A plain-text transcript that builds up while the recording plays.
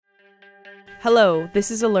Hello,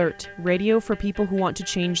 this is Alert, radio for people who want to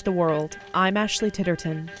change the world. I'm Ashley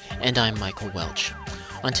Titterton. And I'm Michael Welch.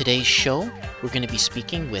 On today's show, we're going to be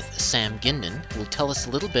speaking with Sam Gindin, who will tell us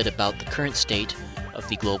a little bit about the current state of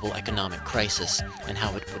the global economic crisis and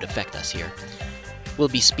how it would affect us here. We'll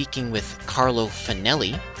be speaking with Carlo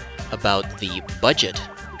Fanelli about the budget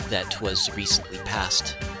that was recently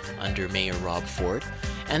passed under Mayor Rob Ford.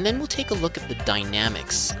 And then we'll take a look at the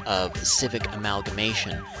dynamics of civic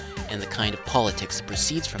amalgamation and the kind of politics that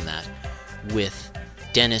proceeds from that with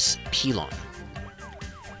Dennis Pilon.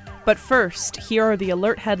 But first, here are the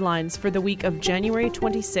Alert headlines for the week of January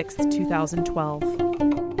 26, 2012.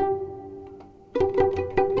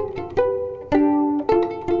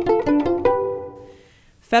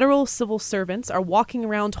 Federal civil servants are walking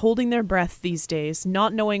around holding their breath these days,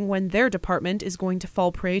 not knowing when their department is going to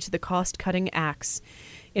fall prey to the cost-cutting axe.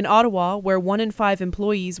 In Ottawa, where 1 in 5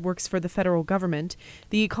 employees works for the federal government,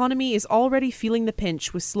 the economy is already feeling the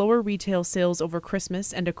pinch with slower retail sales over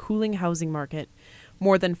Christmas and a cooling housing market.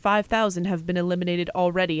 More than 5,000 have been eliminated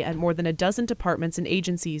already at more than a dozen departments and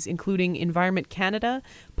agencies, including Environment Canada,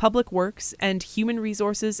 Public Works, and Human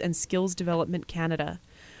Resources and Skills Development Canada.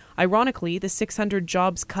 Ironically, the 600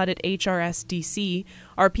 jobs cut at HRSDC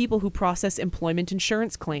are people who process employment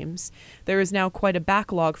insurance claims. There is now quite a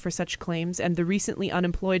backlog for such claims, and the recently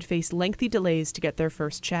unemployed face lengthy delays to get their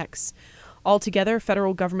first checks. Altogether,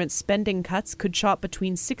 federal government spending cuts could chop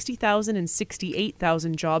between 60,000 and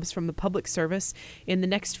 68,000 jobs from the public service in the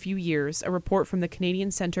next few years, a report from the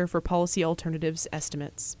Canadian Centre for Policy Alternatives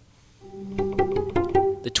estimates.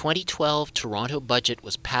 The 2012 Toronto budget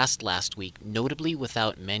was passed last week, notably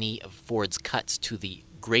without many of Ford's cuts to the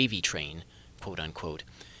gravy train, quote-unquote.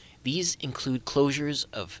 These include closures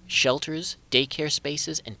of shelters, daycare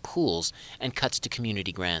spaces, and pools, and cuts to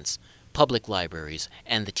community grants, public libraries,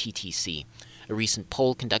 and the TTC. A recent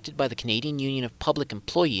poll conducted by the Canadian Union of Public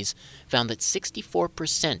Employees found that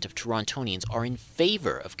 64% of Torontonians are in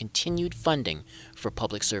favor of continued funding for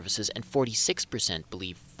public services, and 46%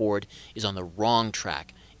 believe Ford is on the wrong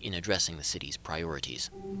track in addressing the city's priorities.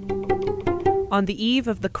 On the eve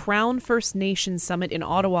of the Crown First Nations Summit in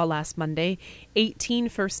Ottawa last Monday, 18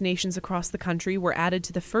 First Nations across the country were added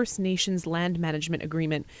to the First Nations Land Management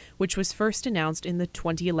Agreement, which was first announced in the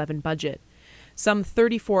 2011 budget. Some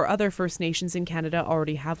 34 other First Nations in Canada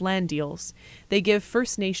already have land deals. They give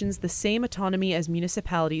First Nations the same autonomy as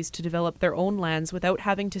municipalities to develop their own lands without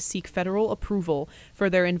having to seek federal approval for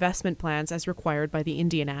their investment plans as required by the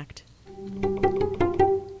Indian Act.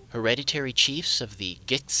 Hereditary chiefs of the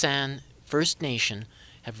Gitxsan First Nation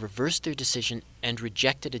have reversed their decision and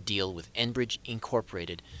rejected a deal with Enbridge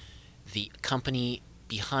Incorporated, the company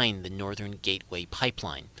behind the Northern Gateway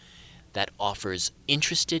Pipeline, that offers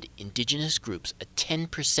interested Indigenous groups a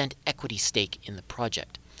 10% equity stake in the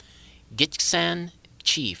project. Gitxsan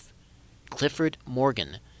chief Clifford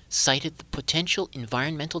Morgan cited the potential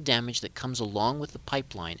environmental damage that comes along with the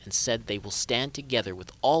pipeline and said they will stand together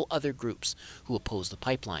with all other groups who oppose the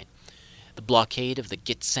pipeline. The blockade of the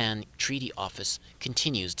Gitxsan Treaty Office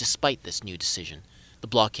continues despite this new decision. The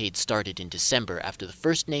blockade started in December after the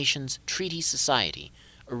First Nations Treaty Society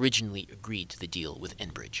originally agreed to the deal with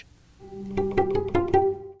Enbridge.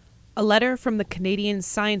 A letter from the Canadian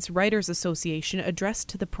Science Writers Association addressed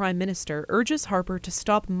to the Prime Minister urges Harper to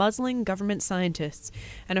stop muzzling government scientists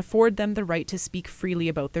and afford them the right to speak freely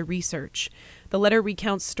about their research. The letter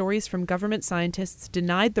recounts stories from government scientists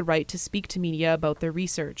denied the right to speak to media about their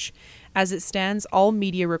research. As it stands, all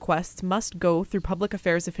media requests must go through public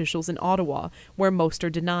affairs officials in Ottawa, where most are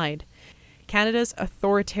denied. Canada's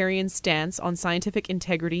authoritarian stance on scientific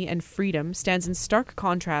integrity and freedom stands in stark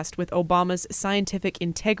contrast with Obama's scientific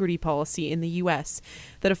integrity policy in the U.S.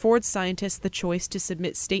 that affords scientists the choice to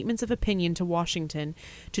submit statements of opinion to Washington,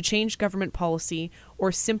 to change government policy,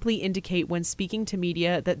 or simply indicate when speaking to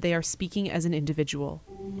media that they are speaking as an individual.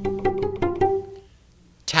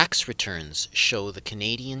 Tax returns show the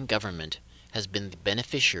Canadian government has been the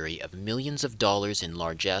beneficiary of millions of dollars in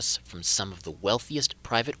largesse from some of the wealthiest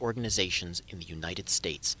private organizations in the United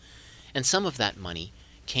States, and some of that money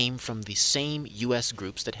came from the same U.S.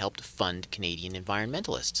 groups that helped fund Canadian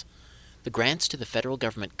environmentalists. The grants to the federal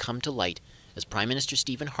government come to light as Prime Minister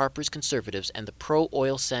Stephen Harper's Conservatives and the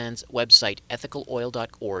pro-oil sands website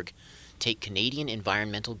ethicaloil.org take Canadian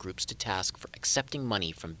environmental groups to task for accepting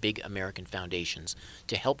money from big American foundations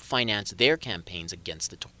to help finance their campaigns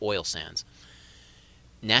against the oil sands.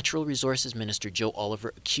 Natural Resources Minister Joe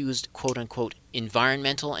Oliver accused, quote-unquote,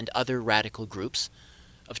 environmental and other radical groups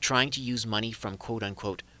of trying to use money from,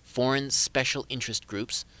 quote-unquote, foreign special interest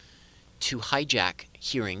groups to hijack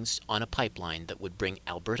hearings on a pipeline that would bring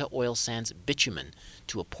Alberta Oil Sands bitumen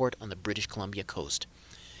to a port on the British Columbia coast.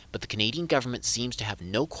 But the Canadian government seems to have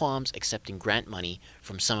no qualms accepting grant money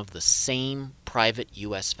from some of the same private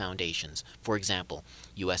U.S. foundations. For example,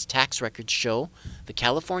 U.S. tax records show the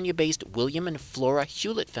California-based William and Flora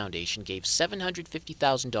Hewlett Foundation gave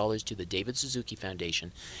 $750,000 to the David Suzuki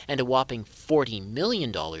Foundation and a whopping $40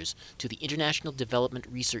 million to the International Development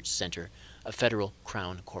Research Center, a federal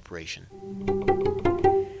Crown corporation.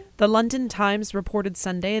 The London Times reported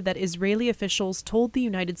Sunday that Israeli officials told the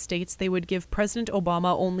United States they would give President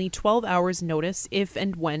Obama only 12 hours' notice if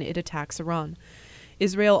and when it attacks Iran.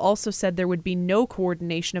 Israel also said there would be no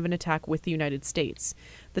coordination of an attack with the United States.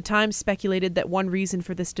 The Times speculated that one reason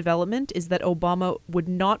for this development is that Obama would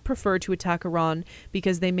not prefer to attack Iran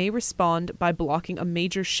because they may respond by blocking a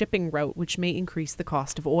major shipping route, which may increase the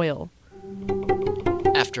cost of oil.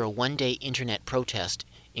 After a one-day internet protest,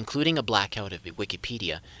 including a blackout of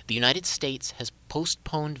Wikipedia, the United States has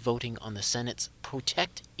postponed voting on the Senate's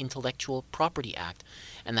Protect Intellectual Property Act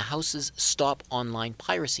and the House's Stop Online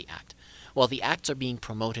Piracy Act. While the acts are being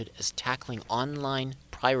promoted as tackling online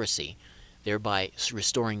piracy, thereby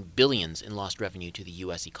restoring billions in lost revenue to the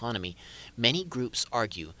U.S. economy, many groups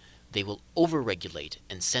argue they will overregulate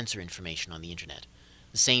and censor information on the internet.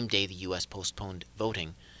 The same day the U.S. postponed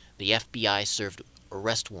voting, the FBI served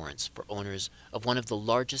arrest warrants for owners of one of the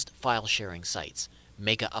largest file-sharing sites,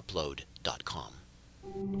 megaupload.com.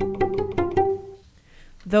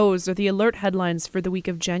 Those are the alert headlines for the week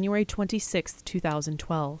of January 26,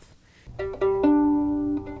 2012.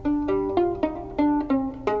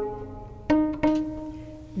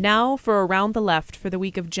 Now for Around the Left for the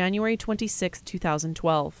week of January 26,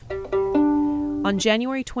 2012. On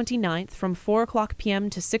January 29th, from 4 o'clock p.m.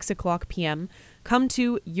 to 6 o'clock p.m., come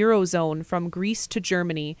to Eurozone from Greece to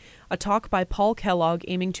Germany, a talk by Paul Kellogg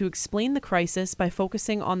aiming to explain the crisis by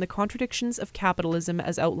focusing on the contradictions of capitalism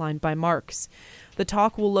as outlined by Marx. The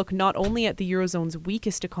talk will look not only at the Eurozone's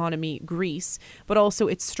weakest economy, Greece, but also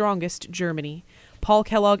its strongest, Germany. Paul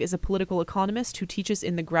Kellogg is a political economist who teaches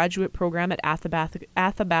in the graduate program at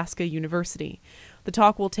Athabasca University. The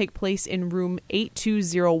talk will take place in room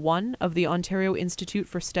 8201 of the Ontario Institute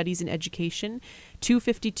for Studies in Education,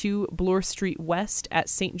 252 Bloor Street West at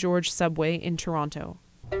St. George Subway in Toronto.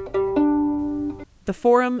 The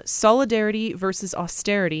forum Solidarity versus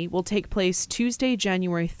Austerity will take place Tuesday,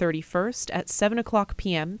 January 31st at 7 o'clock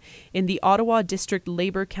p.m. in the Ottawa District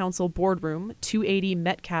Labour Council Boardroom, 280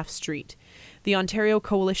 Metcalfe Street. The Ontario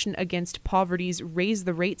Coalition Against Poverty's Raise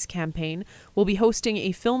the Rates campaign will be hosting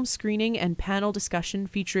a film screening and panel discussion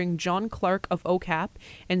featuring John Clark of OCAP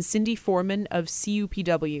and Cindy Foreman of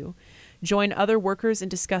CUPW. Join other workers in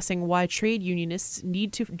discussing why trade unionists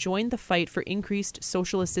need to join the fight for increased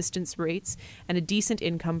social assistance rates and a decent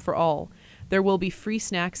income for all. There will be free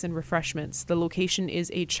snacks and refreshments. The location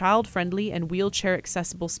is a child-friendly and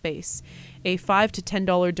wheelchair-accessible space. A $5 to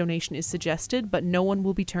 $10 donation is suggested, but no one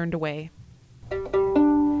will be turned away.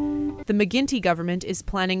 The McGuinty government is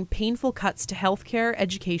planning painful cuts to healthcare,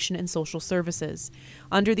 education, and social services.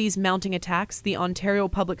 Under these mounting attacks, the Ontario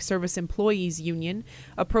Public Service Employees Union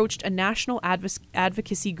approached a national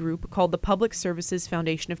advocacy group called the Public Services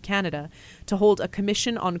Foundation of Canada to hold a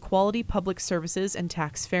commission on quality public services and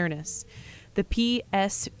tax fairness. The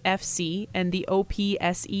PSFC and the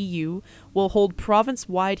OPSEU will hold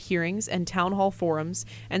province-wide hearings and town hall forums,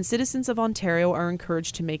 and citizens of Ontario are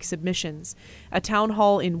encouraged to make submissions. A town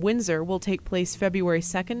hall in Windsor will take place February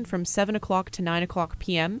 2nd from 7 o'clock to 9 o'clock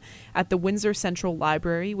p.m. at the Windsor Central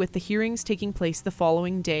Library, with the hearings taking place the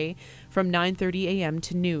following day from 9:30 a.m.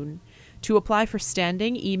 to noon. To apply for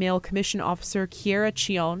standing, email Commission Officer Kiera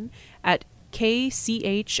Chion at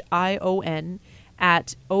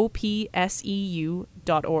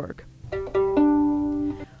kchion@opseu.org.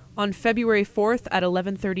 On February 4th at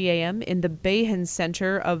 11:30 a.m. in the Bayhan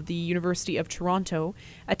Centre of the University of Toronto,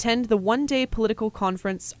 attend the one-day political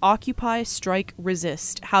conference Occupy, Strike,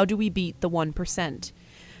 Resist: How Do We Beat the 1%?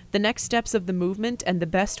 The next steps of the movement and the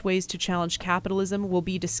best ways to challenge capitalism will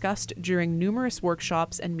be discussed during numerous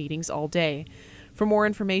workshops and meetings all day. For more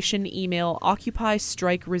information, email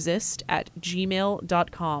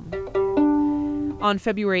occupystrikeresist@gmail.com. On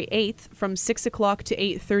February 8th, from 6 o'clock to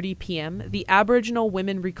 8:30 p.m., the Aboriginal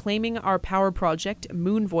Women Reclaiming Our Power Project,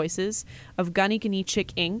 Moon Voices, of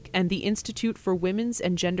Gunniganichik Inc. and the Institute for Women's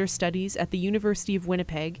and Gender Studies at the University of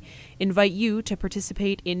Winnipeg invite you to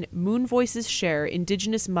participate in Moon Voices Share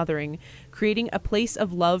Indigenous Mothering, creating a place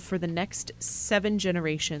of love for the next 7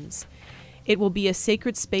 generations. It will be a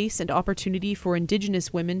sacred space and opportunity for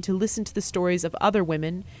Indigenous women to listen to the stories of other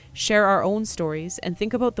women, share our own stories, and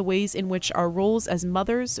think about the ways in which our roles as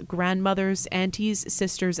mothers, grandmothers, aunties,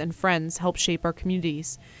 sisters, and friends help shape our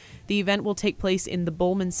communities. The event will take place in the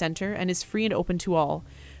Bowman Centre and is free and open to all.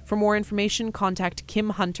 For more information, contact Kim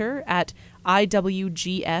Hunter at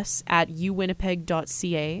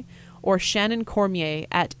iwgs@uwinnipeg.ca or Shannon Cormier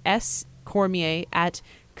at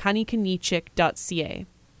scormier@kanikanichik.ca.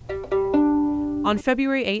 On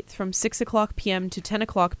February 8th from 6 o'clock p.m. to 10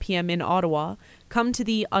 o'clock p.m. in Ottawa, come to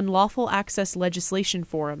the Unlawful Access Legislation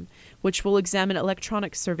Forum, which will examine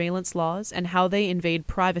electronic surveillance laws and how they invade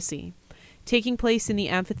privacy. Taking place in the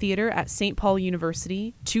amphitheatre at St. Paul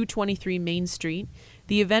University, 223 Main Street,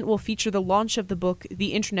 the event will feature the launch of the book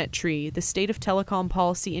The Internet Tree, The State of Telecom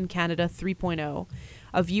Policy in Canada 3.0,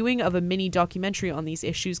 a viewing of a mini documentary on these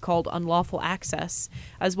issues called Unlawful Access,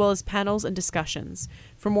 as well as panels and discussions.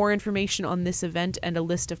 For more information on this event and a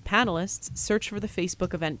list of panelists, search for the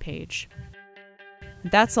Facebook event page.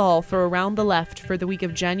 That's all for Around the Left for the week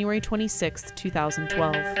of January 26,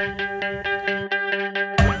 2012.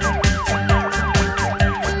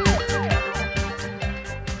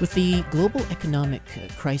 With the global economic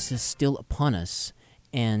crisis still upon us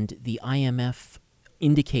and the IMF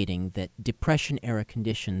indicating that depression-era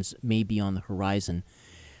conditions may be on the horizon,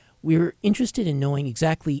 we're interested in knowing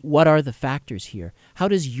exactly what are the factors here. How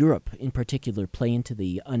does Europe, in particular, play into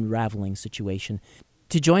the unraveling situation?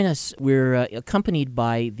 To join us, we're accompanied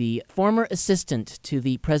by the former assistant to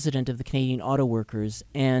the president of the Canadian Auto Workers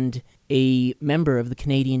and a member of the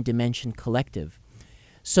Canadian Dimension Collective.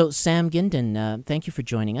 So, Sam Gindin, thank you for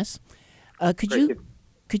joining us. Could you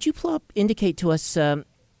indicate to us,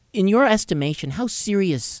 in your estimation, how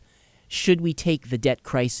serious should we take the debt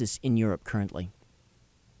crisis in Europe currently?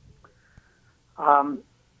 Well,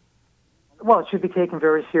 it should be taken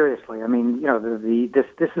very seriously. I mean,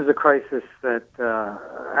 this is a crisis that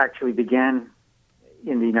actually began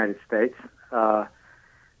in the United States. The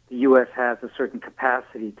U.S. has a certain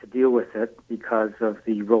capacity to deal with it because of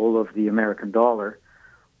the role of the American dollar.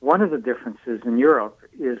 One of the differences in Europe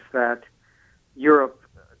is that Europe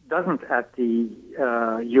doesn't, at the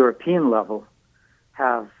European level,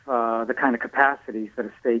 have the kind of capacities that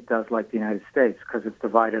a state does like the United States, because it's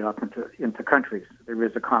divided up into countries. There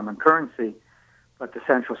is a common currency, but the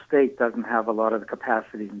central state doesn't have a lot of the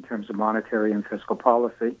capacities in terms of monetary and fiscal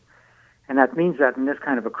policy. And that means that in this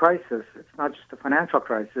kind of a crisis, it's not just a financial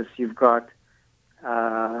crisis. You've got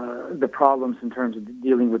the problems in terms of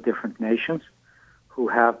dealing with different nations who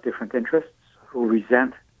have different interests, who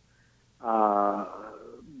resent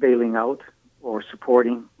bailing out or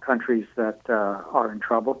supporting countries that are in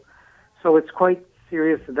trouble. So it's quite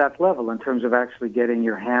serious at that level in terms of actually getting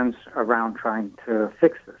your hands around trying to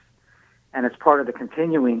fix this. And it's part of the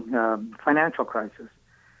continuing financial crisis.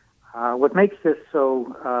 What makes this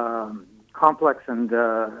so complex and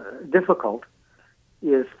difficult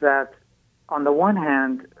is that, on the one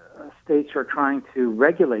hand, states are trying to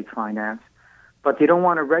regulate finance, but they don't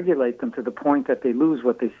want to regulate them to the point that they lose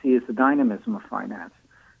what they see as the dynamism of finance.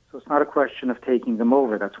 So it's not a question of taking them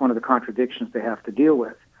over. That's one of the contradictions they have to deal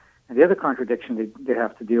with. And the other contradiction they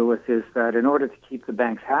have to deal with is that in order to keep the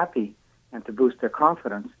banks happy and to boost their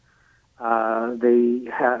confidence,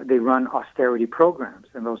 they run austerity programs.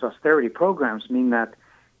 And those austerity programs mean that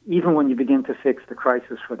even when you begin to fix the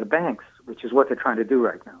crisis for the banks, which is what they're trying to do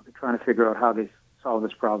right now, they're trying to figure out how they solve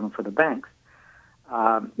this problem for the banks,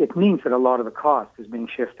 it means that a lot of the cost is being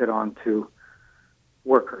shifted onto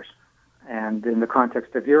workers. And in the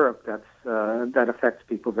context of Europe, that affects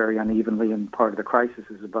people very unevenly, and part of the crisis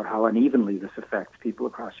is about how unevenly this affects people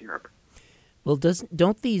across Europe. Well,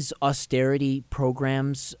 don't these austerity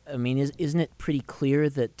programs, I mean, isn't it pretty clear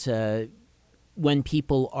that when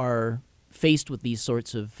people are faced with these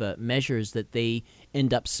sorts of measures that they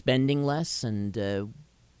end up spending less and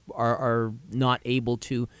are not able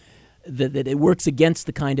to, that it works against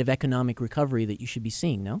the kind of economic recovery that you should be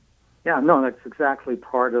seeing, no? Yeah, no, that's exactly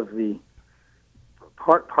part of the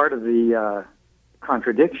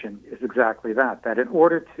contradiction is exactly that in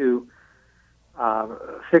order to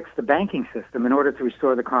fix the banking system, in order to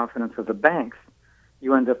restore the confidence of the banks,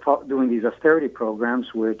 you end up doing these austerity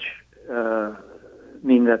programs, which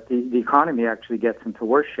mean that the economy actually gets into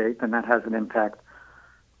worse shape, and that has an impact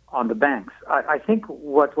on the banks. I think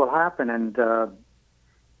what will happen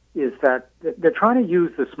is that they're trying to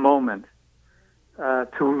use this moment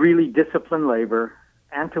to really discipline labor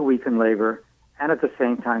and to weaken labor and at the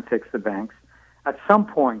same time fix the banks. At some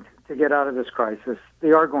point, to get out of this crisis,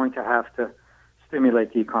 they are going to have to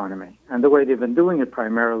stimulate the economy. And the way they've been doing it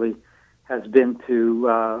primarily has been to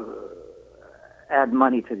add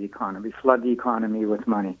money to the economy, flood the economy with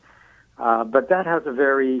money. But that has a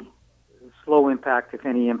very slow impact, if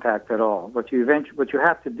any impact at all. What you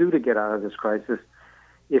have to do to get out of this crisis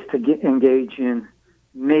is to engage in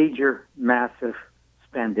major, massive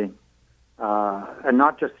spending, and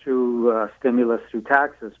not just through stimulus, through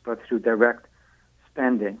taxes, but through direct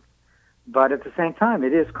spending. But at the same time,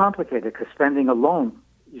 it is complicated because spending alone,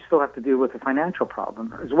 you still have to deal with the financial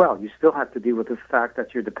problem as well. You still have to deal with the fact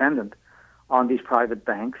that you're dependent on these private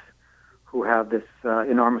banks who have this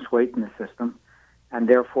enormous weight in the system, and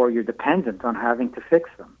therefore you're dependent on having to fix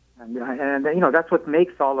them. And that's what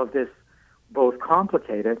makes all of this both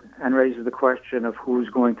complicated and raises the question of who's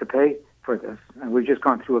going to pay for this. And we've just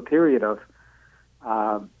gone through a period of,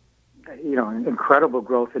 incredible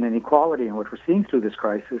growth in inequality, and what we're seeing through this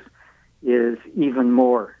crisis is even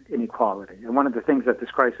more inequality. And one of the things that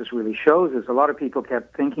this crisis really shows is a lot of people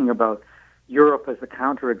kept thinking about Europe as a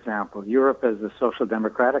counterexample, Europe as a social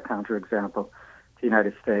democratic counterexample to the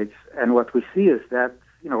United States. And what we see is that,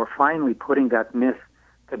 we're finally putting that myth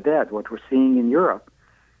to bed. What we're seeing in Europe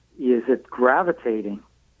is it gravitating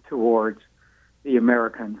towards the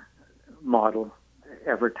American model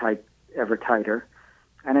ever tighter.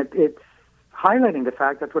 And it's highlighting the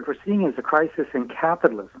fact that what we're seeing is a crisis in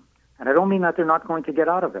capitalism. And I don't mean that they're not going to get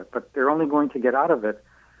out of it, but they're only going to get out of it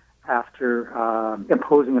after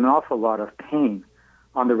imposing an awful lot of pain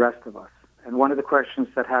on the rest of us. And one of the questions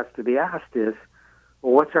that has to be asked is,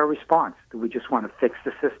 well, what's our response? Do we just want to fix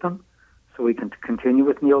the system so we can continue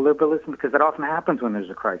with neoliberalism? Because that often happens when there's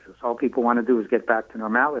a crisis. All people want to do is get back to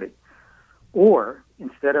normality. Or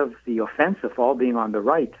instead of the offensive all being on the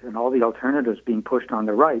right and all the alternatives being pushed on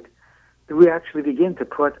the right, do we actually begin to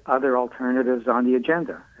put other alternatives on the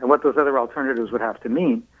agenda? And what those other alternatives would have to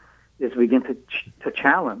mean is we begin to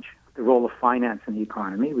challenge the role of finance in the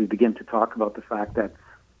economy. We begin to talk about the fact that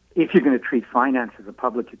if you're going to treat finance as a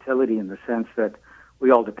public utility in the sense that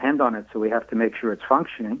we all depend on it, so we have to make sure it's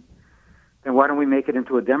functioning, then why don't we make it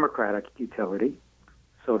into a democratic utility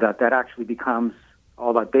so that actually becomes,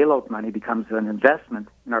 all that bailout money becomes an investment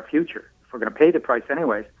in our future. If we're going to pay the price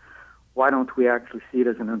anyways, why don't we actually see it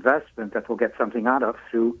as an investment that we'll get something out of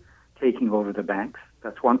through taking over the banks?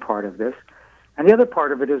 That's one part of this. And the other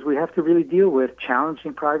part of it is we have to really deal with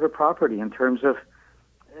challenging private property in terms of,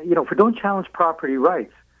 if we don't challenge property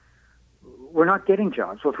rights, we're not getting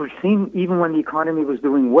jobs. What we've seen, even when the economy was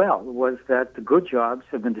doing well, was that the good jobs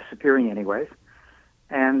have been disappearing anyways.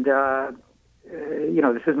 And,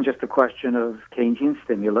 this isn't just a question of Keynesian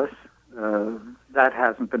stimulus. That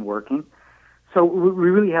hasn't been working. So we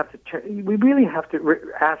really have to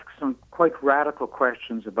ask some quite radical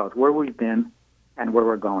questions about where we've been and where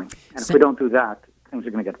we're going. And if we don't do that, things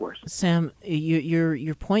are going to get worse. Sam,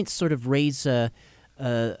 your points sort of raise a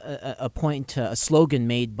slogan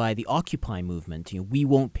made by the Occupy movement. We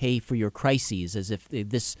won't pay for your crises, as if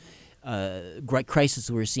this crisis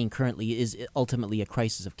we're seeing currently is ultimately a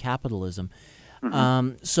crisis of capitalism.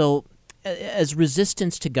 Mm-hmm. So as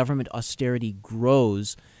resistance to government austerity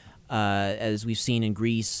grows, as we've seen in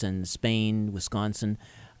Greece and Spain, Wisconsin,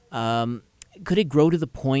 could it grow to the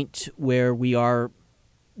point where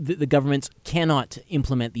the governments cannot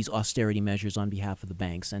implement these austerity measures on behalf of the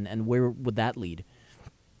banks, and where would that lead?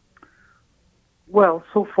 Well,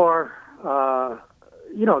 so far,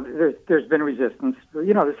 there's been resistance.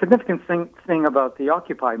 The significant thing about the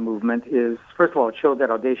Occupy movement is, first of all, it showed that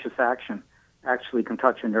audacious action actually can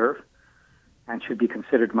touch a nerve and should be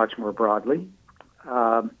considered much more broadly.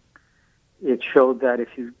 It showed that if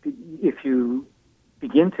you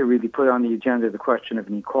begin to really put on the agenda the question of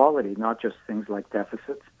inequality, not just things like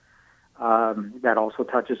deficits, that also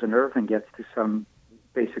touches a nerve and gets to some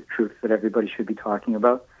basic truths that everybody should be talking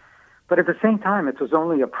about. But at the same time, it was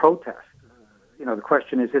only a protest. The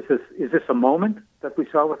question is this a moment that we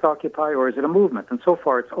saw with Occupy, or is it a movement? And so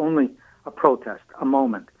far, it's only a protest, a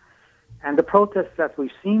moment. And the protests that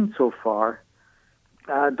we've seen so far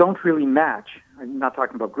don't really match. I'm not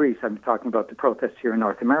talking about Greece. I'm talking about the protests here in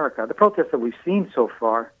North America. The protests that we've seen so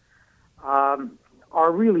far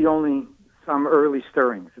are really only some early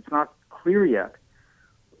stirrings. It's not clear yet,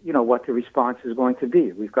 what the response is going to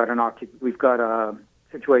be. We've got a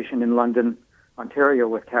situation in London, Ontario,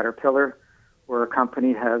 with Caterpillar, where a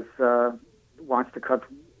company wants to cut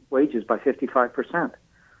wages by 55%.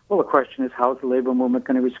 Well, the question is, how is the labor movement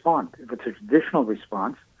going to respond? If it's a traditional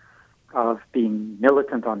response of being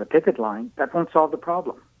militant on the picket line, that won't solve the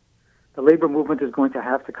problem. The labor movement is going to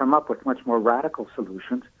have to come up with much more radical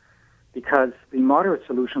solutions because the moderate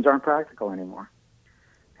solutions aren't practical anymore.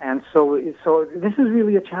 And so this is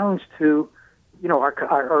really a challenge to,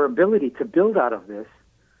 our ability to build out of this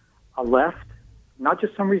a left not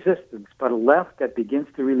just some resistance, but a left that begins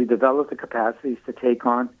to really develop the capacities to take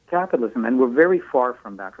on capitalism. And we're very far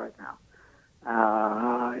from that right now.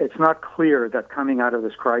 It's not clear that coming out of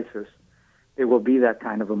this crisis, there will be that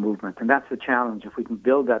kind of a movement. And that's the challenge, if we can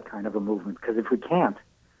build that kind of a movement. Because if we can't,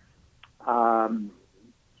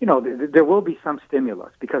 there will be some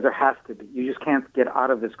stimulus, because there has to be. You just can't get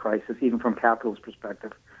out of this crisis, even from capitalist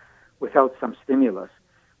perspective, without some stimulus.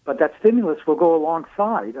 But that stimulus will go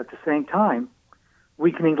alongside, at the same time,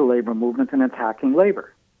 weakening the labor movement and attacking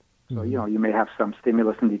labor. So, you may have some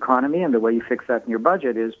stimulus in the economy, and the way you fix that in your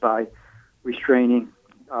budget is by restraining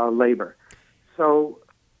labor. So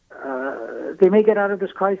they may get out of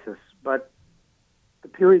this crisis, but the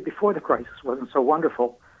period before the crisis wasn't so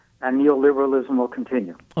wonderful, and neoliberalism will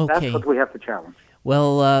continue. Okay. That's what we have to challenge.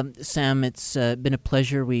 Well, Sam, it's been a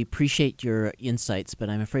pleasure. We appreciate your insights, but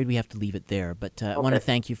I'm afraid we have to leave it there. But I want to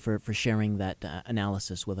thank you for sharing that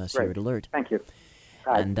analysis with us here at Alert. Thank you.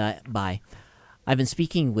 Bye. And bye. I've been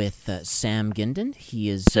speaking with Sam Gindin. He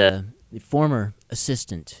is the former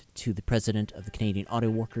assistant to the president of the Canadian Auto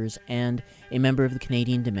Workers and a member of the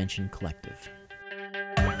Canadian Dimension Collective.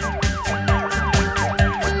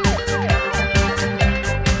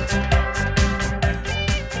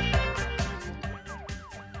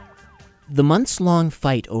 The months-long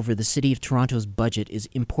fight over the City of Toronto's budget is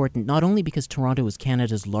important not only because Toronto is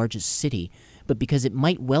Canada's largest city, but because it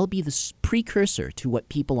might well be the precursor to what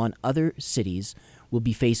people on other cities will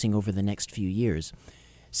be facing over the next few years.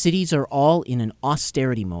 Cities are all in an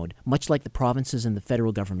austerity mode, much like the provinces and the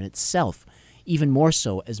federal government itself, even more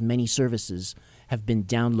so as many services have been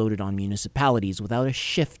downloaded on municipalities without a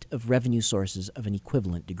shift of revenue sources of an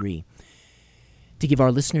equivalent degree. To give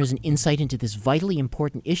our listeners an insight into this vitally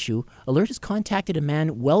important issue, Alert has contacted a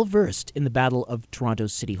man well-versed in the battle of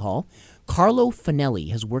Toronto's City Hall. Carlo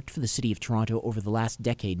Fanelli has worked for the City of Toronto over the last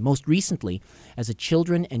decade, most recently as a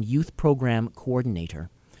children and youth program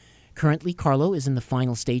coordinator. Currently, Carlo is in the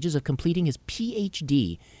final stages of completing his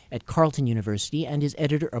Ph.D. at Carleton University and is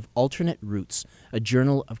editor of Alternate Routes, a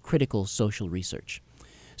journal of critical social research.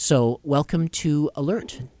 So, welcome to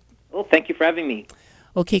Alert. Well, thank you for having me.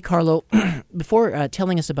 Okay, Carlo, before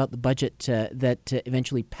telling us about the budget that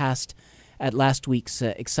eventually passed at last week's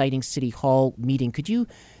exciting City Hall meeting, could you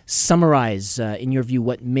summarize, in your view,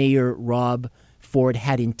 what Mayor Rob Ford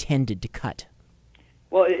had intended to cut?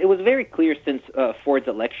 Well, it was very clear since Ford's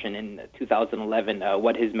election in 2011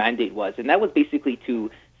 what his mandate was, and that was basically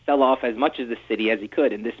to sell off as much of the city as he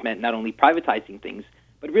could, and this meant not only privatizing things,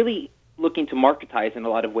 but really looking to marketize in a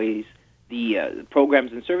lot of ways the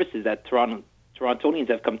programs and services that Torontonians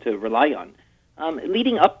have come to rely on.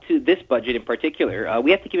 Leading up to this budget in particular,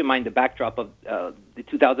 we have to keep in mind the backdrop of the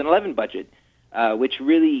 2011 budget, which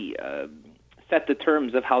really set the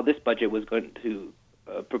terms of how this budget was going to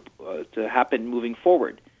happen moving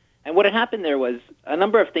forward. And what had happened there was a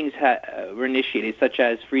number of things were initiated, such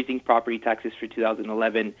as freezing property taxes for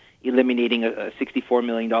 2011, eliminating a $64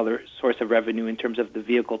 million source of revenue in terms of the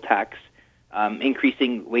vehicle tax,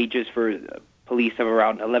 increasing wages for police of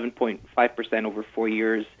around 11.5% over 4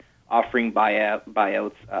 years, offering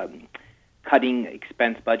buyouts, cutting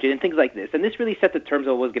expense budget, and things like this. And this really set the terms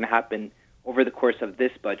of what was going to happen over the course of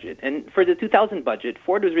this budget. And for the 2000 budget,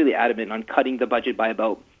 Ford was really adamant on cutting the budget by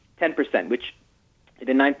about 10%, which in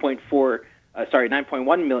a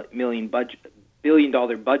 $9.1 billion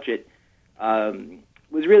budget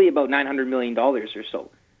was really about $900 million or so.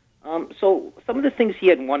 So some of the things he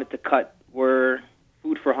had wanted to cut were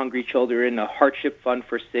food for hungry children, a hardship fund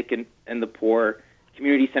for sick and the poor,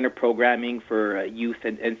 community center programming for youth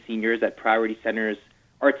and seniors at priority centers,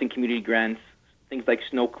 arts and community grants, things like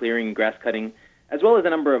snow clearing and grass cutting, as well as a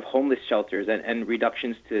number of homeless shelters and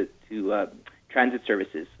reductions to transit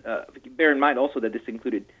services. Bear in mind also that this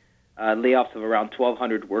included layoffs of around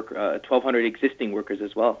 1,200 existing workers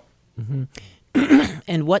as well. Mm-hmm.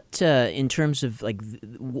 And what, in terms of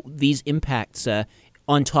these impacts,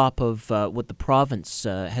 on top of what the province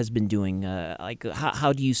has been doing,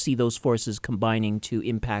 how do you see those forces combining to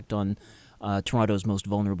impact on Toronto's most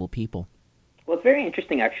vulnerable people? Well, it's very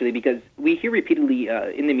interesting, actually, because we hear repeatedly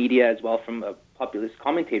in the media as well from populist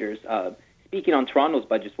commentators speaking on Toronto's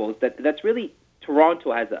budget woes that's really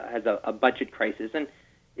Toronto has a budget crisis. And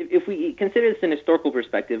if we consider this in a historical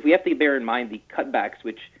perspective, we have to bear in mind the cutbacks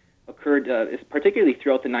which occurred particularly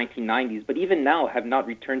throughout the 1990s, but even now have not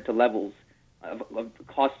returned to levels of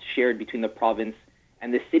costs shared between the province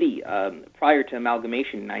and the city prior to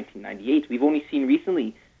amalgamation in 1998. We've only seen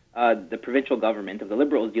recently the provincial government of the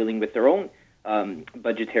Liberals dealing with their own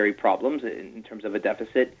budgetary problems in terms of a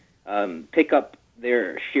deficit, pick up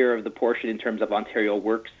their share of the portion in terms of Ontario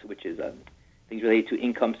Works, which is things related to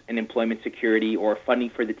income and employment security or funding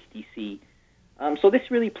for the TTC. So this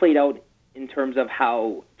really played out in terms of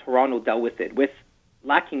how Toronto dealt with it. With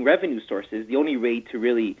lacking revenue sources, the only way to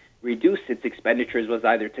really reduce its expenditures was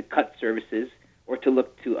either to cut services or to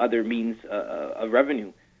look to other means of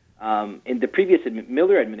revenue. In the previous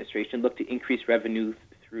Miller administration, looked to increase revenue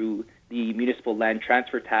through the municipal land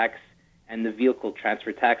transfer tax and the vehicle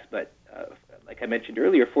transfer tax, but like I mentioned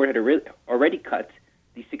earlier, Ford had already cut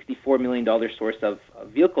the $64 million source of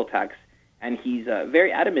vehicle tax, and he's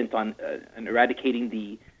very adamant on eradicating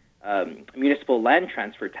the municipal land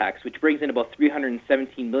transfer tax, which brings in about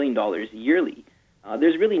 $317 million yearly.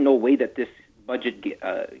 There's really no way that this budget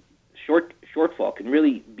shortfall can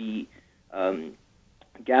really be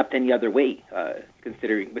gapped any other way,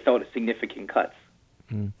 considering without significant cuts.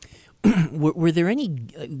 Mm. Were there any?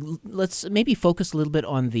 Let's maybe focus a little bit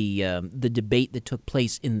on the debate that took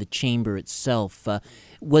place in the chamber itself.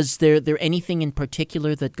 Was there anything in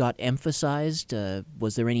particular that got emphasized?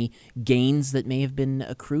 Was there any gains that may have been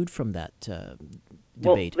accrued from that debate?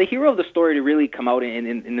 Well, the hero of the story to really come out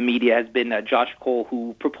in the media has been Josh Cole,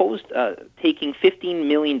 who proposed taking $15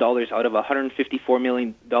 million out of a $154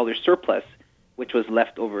 million surplus, which was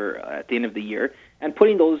left over at the end of the year, and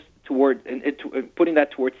putting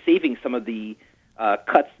that towards saving some of the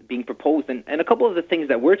cuts being proposed. And a couple of the things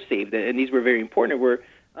that were saved, and these were very important, were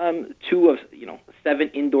 2 of 7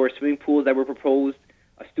 indoor swimming pools that were proposed,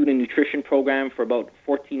 a student nutrition program for about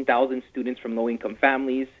 14,000 students from low-income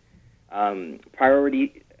families,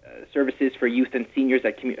 priority services for youth and seniors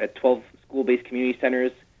at 12 school-based community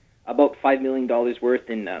centers, about $5 million worth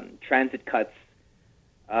in transit cuts,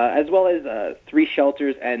 as well as 3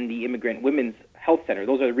 shelters and the Immigrant Women's Health Center.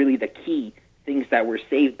 Those are really the key things that were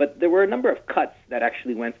saved, but there were a number of cuts that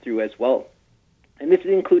actually went through as well. And this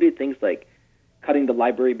included things like cutting the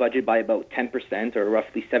library budget by about 10%, or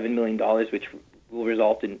roughly $7 million, which will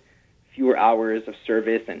result in fewer hours of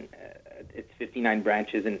service and its 59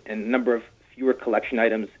 branches and a number of fewer collection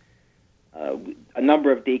items. A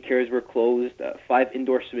number of daycares were closed, 5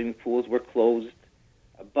 indoor swimming pools were closed,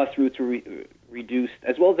 bus routes were reduced,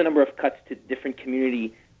 as well as a number of cuts to different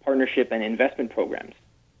community partnership and investment programs.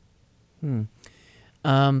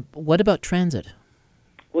 What about transit?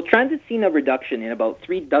 Well, transit's seen a reduction in about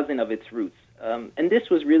 36 of its routes. And this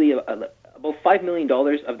was really about $5 million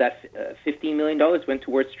of that $15 million went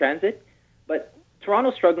towards transit. But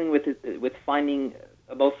Toronto's struggling with finding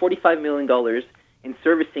about $45 million in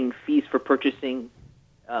servicing fees for purchasing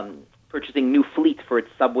new fleet for its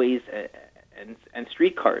subways and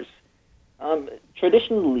streetcars.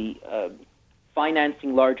 Traditionally,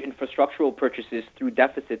 financing large infrastructural purchases through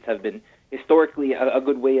deficits have been historically a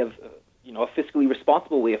good way of, a fiscally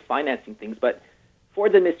responsible way of financing things. But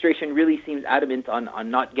Ford's administration really seems adamant on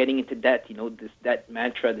not getting into debt. This debt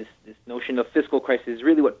mantra, this notion of fiscal crisis is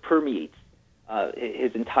really what permeates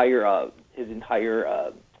his entire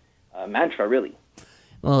mantra, really.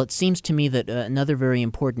 Well, it seems to me that another very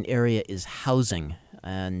important area is housing.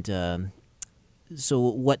 And so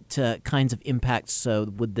what kinds of impacts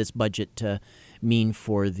would this budget mean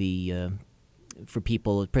for for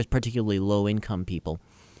people, particularly low-income people?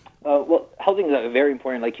 Well, housing is very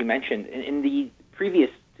important, like you mentioned. In the previous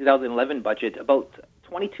 2011 budget, about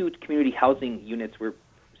 22 community housing units were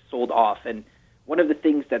sold off. And one of the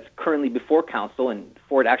things that's currently before council, and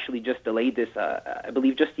Ford actually just delayed this, I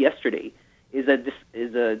believe just yesterday, is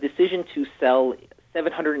a decision to sell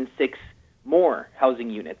 706 more housing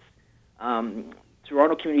units.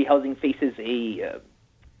 Toronto Community Housing faces a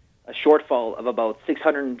shortfall of about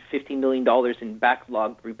 $650 million in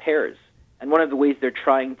backlog repairs, and one of the ways they're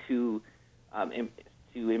trying to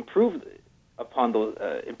improve upon those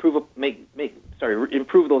improve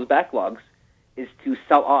those backlogs is to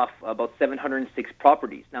sell off about 706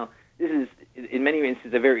 properties. Now, this is in many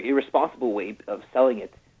instances a very irresponsible way of selling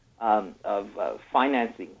it, of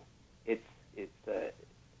financing its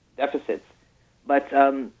deficits, but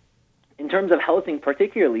in terms of housing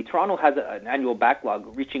particularly, Toronto has an annual backlog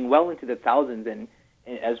reaching well into the thousands, and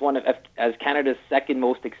as Canada's second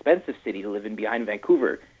most expensive city to live in behind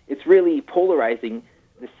Vancouver, it's really polarizing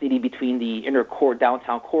the city between the inner core,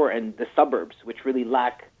 downtown core, and the suburbs, which really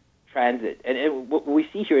lack transit. And what we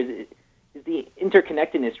see here is the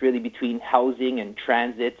interconnectedness really between housing and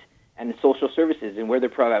transit and social services, and where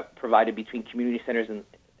they're provided between community centers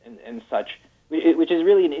and such, which is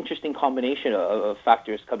really an interesting combination of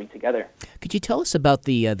factors coming together. Could you tell us about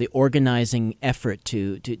the organizing effort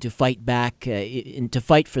to fight back, and to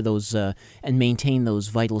fight for those and maintain those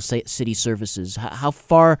vital city services?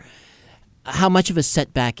 How much of a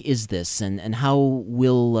setback is this, and how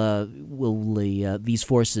will these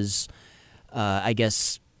forces,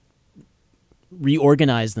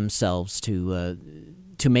 reorganize themselves to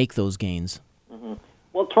make those gains. Mm-hmm.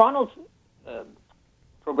 Well, Toronto's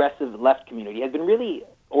progressive left community has been really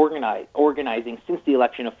organizing since the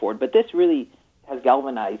election of Ford, but this really has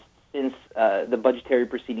galvanized since the budgetary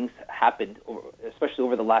proceedings happened, especially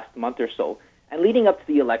over the last month or so. And leading up to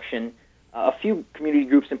the election, a few community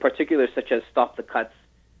groups in particular, such as Stop the Cuts,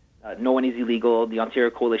 No One is Illegal, the Ontario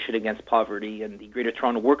Coalition Against Poverty, and the Greater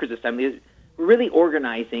Toronto Workers' Assembly, were really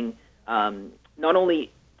organizing not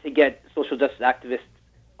only to get social justice activists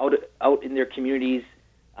out in their communities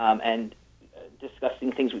and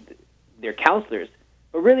discussing things with their councillors,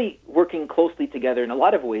 but really working closely together in a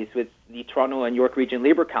lot of ways with the Toronto and York Region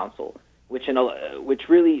Labour Council, which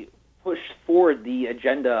really pushed forward the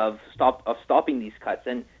agenda of stopping these cuts.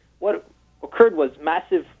 And what occurred was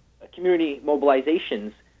massive community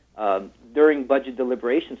mobilizations during budget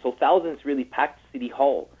deliberations. So thousands really packed City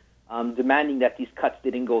Hall, demanding that these cuts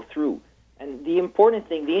didn't go through. And the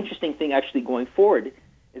interesting thing actually going forward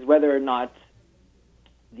is whether or not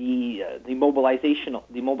the mobilization of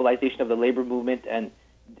the labor movement and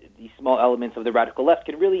the small elements of the radical left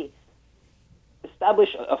can really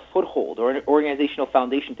establish a foothold or an organizational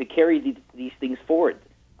foundation to carry these things forward.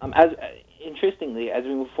 Interestingly, as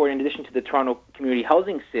we move forward, in addition to the Toronto community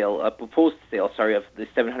housing sale, proposed sale, of the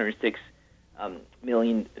 706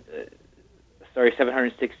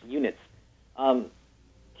 units,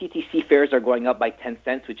 TTC fares are going up by 10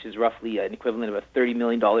 cents, which is roughly an equivalent of $30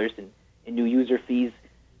 million in new user fees.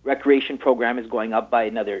 Recreation program is going up by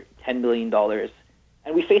another $10 million.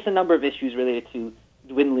 And we face a number of issues related to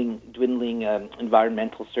dwindling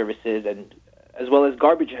environmental services, and as well as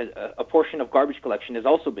garbage. A portion of garbage collection has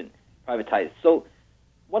also been privatized. So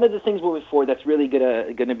one of the things moving forward that's really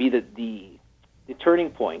gonna be the turning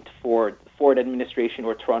point for the Ford administration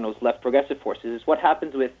or Toronto's left progressive forces is what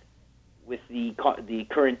happens with the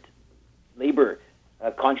current labor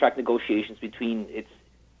contract negotiations between its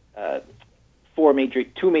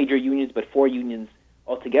two major unions, but four unions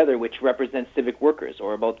altogether, which represent civic workers,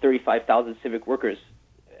 or about 35,000 civic workers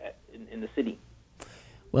in the city.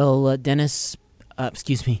 Well,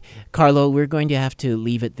 Carlo, we're going to have to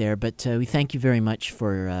leave it there, but we thank you very much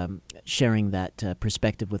for sharing that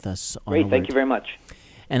perspective with us. Great, thank you very much.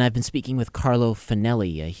 And I've been speaking with Carlo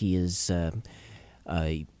Fanelli. He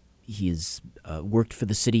has worked for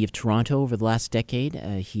the City of Toronto over the last decade.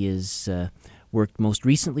 He has worked most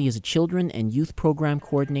recently as a children and youth program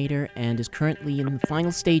coordinator and is currently in the final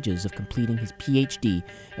stages of completing his PhD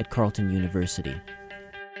at Carleton University.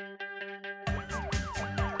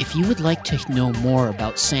 If you would like to know more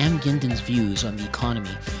about Sam Gindin's views on the economy,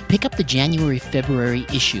 pick up the January-February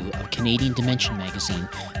issue of Canadian Dimension magazine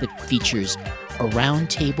that features a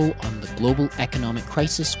roundtable on the global economic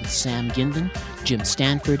crisis with Sam Gindin, Jim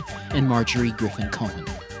Stanford, and Marjorie Griffin-Cohen.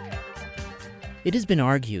 It has been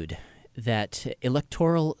argued that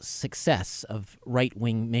electoral success of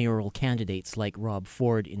right-wing mayoral candidates like Rob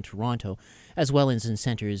Ford in Toronto, as well as in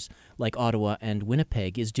centres like Ottawa and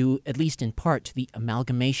Winnipeg, is due, at least in part, to the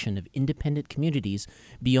amalgamation of independent communities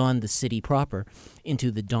beyond the city proper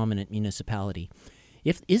into the dominant municipality.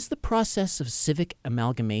 Is the process of civic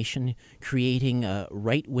amalgamation creating a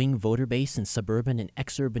right-wing voter base in suburban and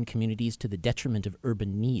ex-urban communities to the detriment of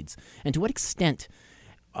urban needs? And to what extent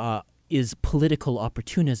is political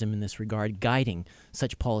opportunism in this regard guiding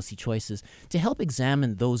such policy choices? To help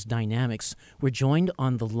examine those dynamics, we're joined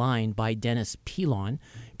on the line by Dennis Pilon,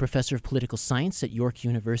 professor of political science at York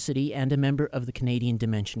University and a member of the Canadian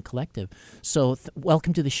Dimension Collective. So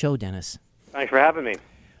welcome to the show, Dennis. Thanks for having me.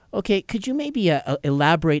 Okay, could you maybe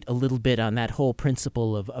elaborate a little bit on that whole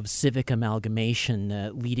principle of civic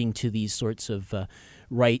amalgamation leading to these sorts of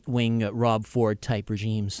right-wing Rob Ford-type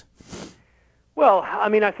regimes? Well, I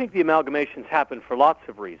mean, I think the amalgamations happen for lots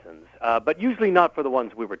of reasons, but usually not for the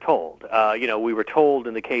ones we were told. We were told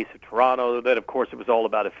in the case of Toronto that, of course, it was all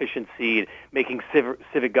about efficiency, making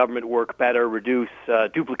civic government work better, reduce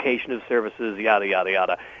duplication of services, yada, yada,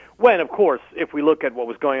 yada. When, of course, if we look at what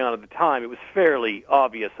was going on at the time, it was fairly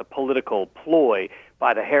obvious a political ploy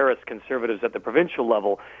by the Harris Conservatives at the provincial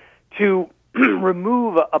level to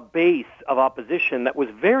remove a base of opposition that was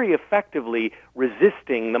very effectively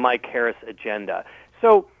resisting the Mike Harris agenda.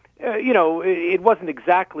 So, it wasn't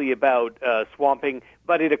exactly about swamping,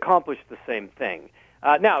 but it accomplished the same thing.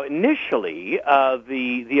 Now, initially,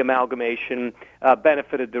 the amalgamation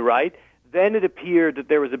benefited the right. Then it appeared that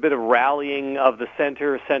there was a bit of rallying of the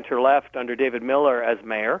center-left under David Miller as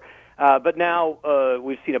mayor. But now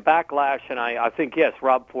we've seen a backlash, and I think, yes,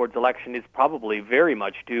 Rob Ford's election is probably very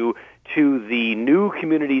much due to the new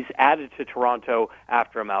communities added to Toronto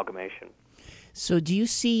after amalgamation. So do you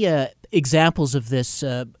see examples of this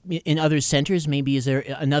in other centers? Maybe is there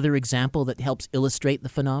another example that helps illustrate the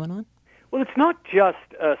phenomenon? Well, it's not just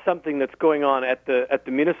something that's going on at the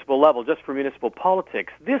municipal level, just for municipal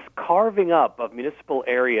politics. This carving up of municipal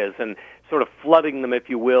areas and sort of flooding them, if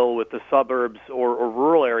you will, with the suburbs or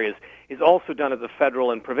rural areas is also done at the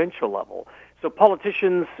federal and provincial level. So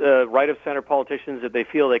politicians, right-of-center politicians, if they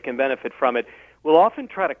feel they can benefit from it, will often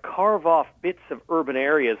try to carve off bits of urban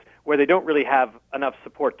areas where they don't really have enough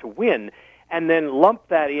support to win, and then lump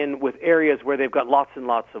that in with areas where they've got lots and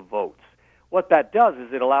lots of votes. What that does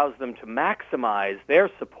is it allows them to maximize their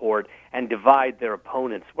support and divide their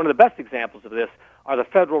opponents. One of the best examples of this are the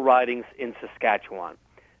federal ridings in Saskatchewan.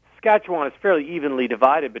 Saskatchewan is fairly evenly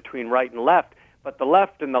divided between right and left, but the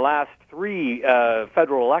left in the last three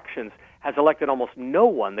federal elections has elected almost no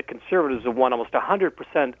one. The Conservatives have won almost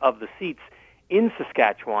 100% of the seats in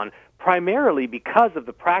Saskatchewan, primarily because of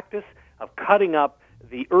the practice of cutting up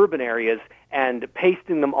the urban areas and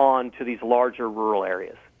pasting them on to these larger rural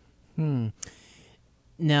areas.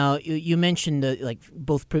 Now, you mentioned like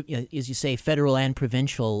both, as you say, federal and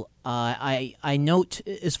provincial. I note,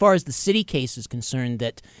 as far as the city case is concerned,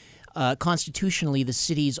 that constitutionally the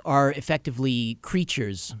cities are effectively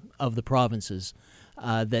creatures of the provinces,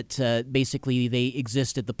 that basically they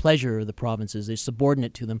exist at the pleasure of the provinces. They're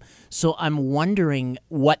subordinate to them. So I'm wondering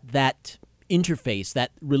what that interface,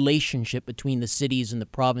 that relationship between the cities and the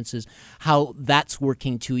provinces, how that's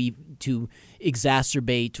working to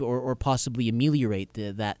exacerbate or possibly ameliorate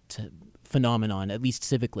that phenomenon, at least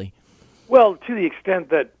civically. Well, to the extent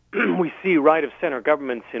that we see right-of-center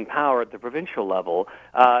governments in power at the provincial level,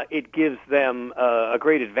 it gives them a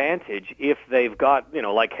great advantage if they've got,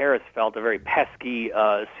 like Harris felt, a very pesky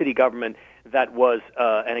city government that was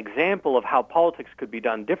an example of how politics could be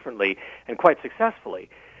done differently and quite successfully.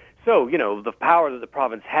 So, the power that the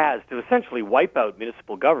province has to essentially wipe out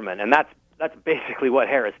municipal government, and that's basically what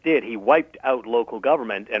Harris did. He wiped out local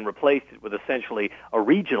government and replaced it with essentially a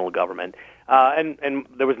regional government. And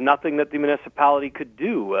there was nothing that the municipality could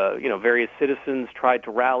do. Various citizens tried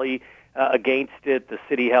to rally against it.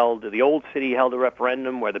 The old city held a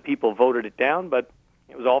referendum where the people voted it down, but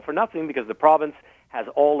it was all for nothing because the province has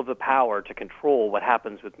all of the power to control what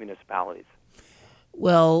happens with municipalities.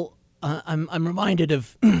 Well, I'm reminded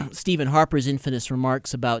of Stephen Harper's infamous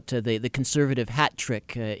remarks about the Conservative hat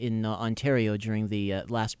trick in Ontario during the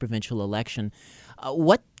last provincial election.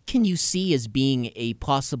 What can you see as being a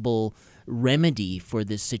possible remedy for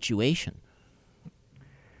this situation?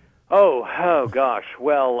 Oh gosh.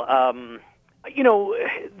 Well,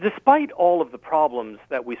 despite all of the problems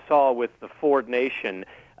that we saw with the Ford Nation,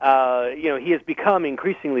 he has become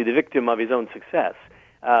increasingly the victim of his own success.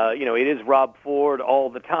 It is Rob Ford all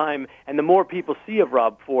the time, and the more people see of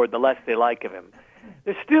Rob Ford, the less they like of him.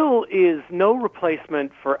 There still is no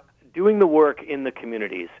replacement for doing the work in the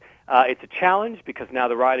communities. It's a challenge because now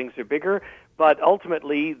the ridings are bigger, but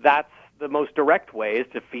ultimately that's the most direct way is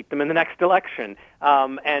to defeat them in the next election,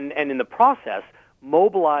 and in the process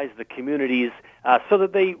mobilize the communities so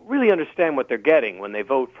that they really understand what they're getting when they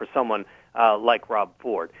vote for someone like Rob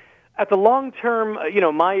Ford. At the long term,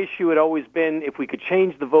 my issue had always been if we could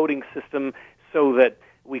change the voting system so that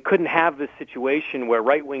we couldn't have this situation where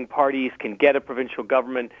right-wing parties can get a provincial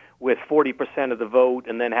government with 40% of the vote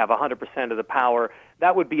and then have 100% of the power.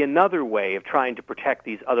 That would be another way of trying to protect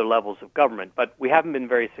these other levels of government. But we haven't been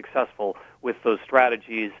very successful with those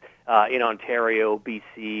strategies in Ontario,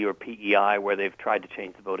 BC, or PEI where they've tried to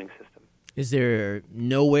change the voting system. Is there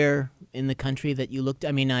nowhere in the country that you looked?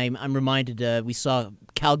 I mean, I'm reminded we saw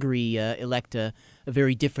Calgary elect a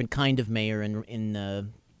very different kind of mayor in that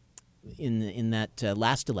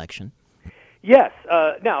last election. Yes.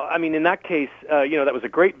 Now, I mean, in that case, that was a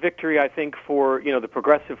great victory, I think, for, the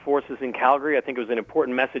progressive forces in Calgary. I think it was an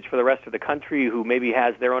important message for the rest of the country who maybe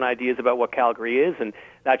has their own ideas about what Calgary is, and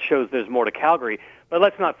that shows there's more to Calgary. But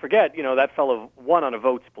let's not forget, that fellow won on a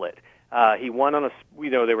vote split. He won on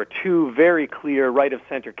there were two very clear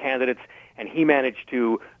right-of-center candidates, and he managed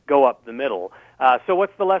to go up the middle. So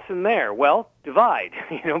what's the lesson there? Well, divide.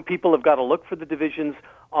 People have got to look for the divisions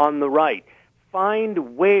on the right.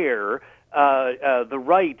 Find where the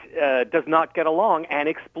right does not get along and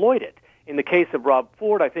exploit it. In the case of Rob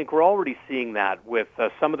Ford, I think we're already seeing that with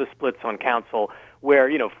some of the splits on council where,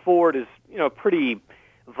 Ford is, pretty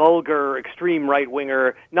vulgar, extreme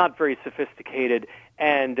right-winger, not very sophisticated,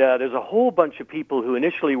 and there's a whole bunch of people who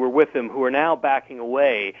initially were with him who are now backing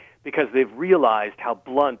away because they've realized how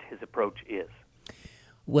blunt his approach is.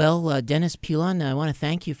 Well, Dennis Pilon, I want to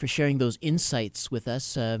thank you for sharing those insights with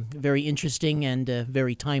us. Very interesting and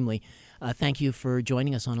very timely. Thank you for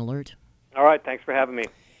joining us on Alert. All right, thanks for having me.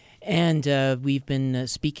 And we've been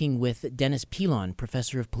speaking with Dennis Pilon,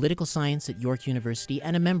 professor of political science at York University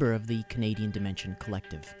and a member of the Canadian Dimension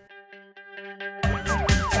Collective.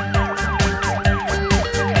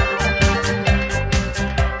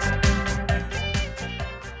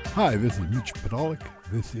 Hi, this is Mitch Podolak.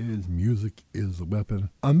 This is Music is a Weapon.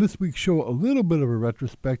 On this week's show, a little bit of a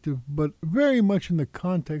retrospective, but very much in the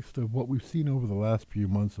context of what we've seen over the last few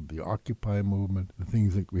months of the Occupy movement, the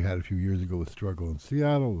things that we had a few years ago, the struggle in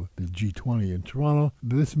Seattle, the G20 in Toronto.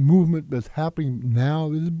 This movement that's happening now,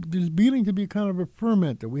 there's beginning to be kind of a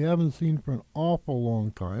ferment that we haven't seen for an awful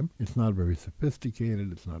long time. It's not very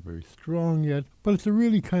sophisticated, it's not very strong yet, but it's a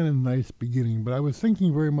really kind of nice beginning. But I was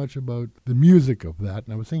thinking very much about the music of that,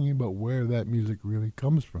 and I was thinking about where that music really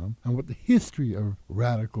comes from and what the history of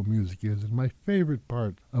radical music is. And my favorite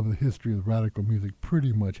part of the history of radical music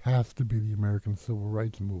pretty much has to be the American Civil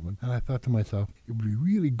Rights Movement. And I thought to myself, it would be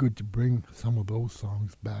really good to bring some of those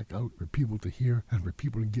songs back out for people to hear and for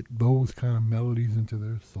people to get those kind of melodies into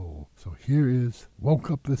their soul. So here is Woke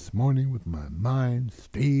Up This Morning with My Mind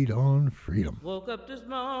Stayed on Freedom. Woke up this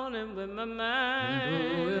morning with my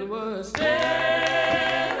mind, it was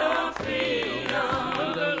stayed on freedom.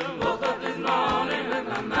 Woke up this morning with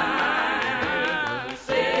my mind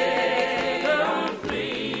stayed on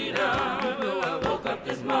freedom. I woke up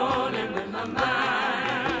this morning with my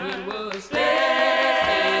mind, it was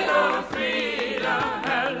stayed on freedom.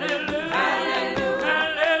 Hallelujah, hallelujah,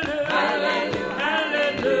 hallelujah, hallelujah,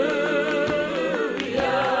 hallelujah.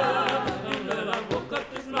 I woke up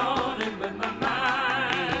this morning with my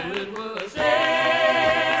mind, it was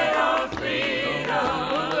stayed on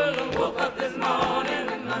freedom. Woke up this morning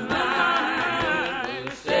with my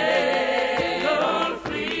mind stayed on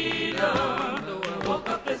freedom. Woke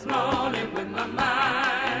up this morning with my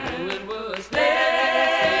mind, it was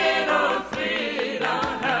stayed on freedom.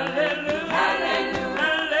 Hallelujah,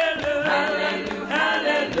 hallelujah, hallelujah,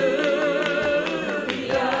 hallelujah.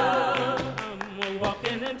 I'm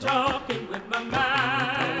walking and talking with my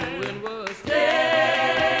mind, it was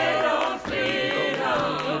stayed on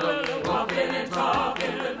freedom. Walking and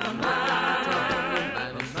talking with my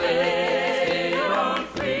mind stayed on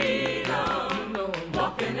freedom.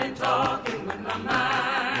 Walking and talking with my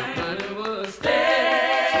mind, it was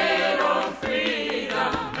stayed on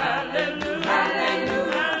freedom. Hallelujah,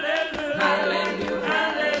 hallelujah, hallelujah,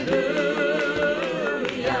 hallelujah.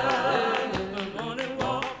 Good morning,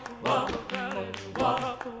 walk, walk,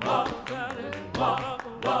 walk, walk,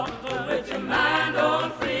 walk, walk with your mind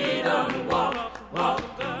on freedom. Walk, walk,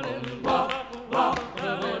 walk, walk,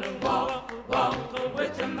 walk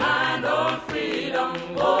with your mind on freedom.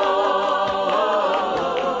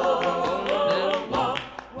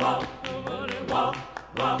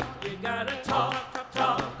 Walk, you gotta talk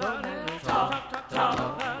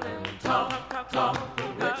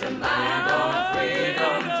with your mind on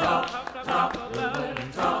freedom. Talk,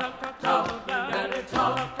 you gotta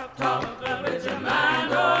talk with your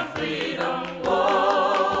mind on freedom.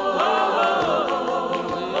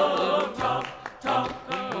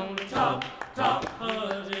 Talk,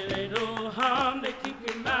 'cause it ain't no harm to keep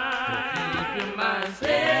your mind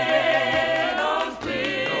stayed on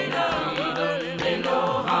freedom. Ain't no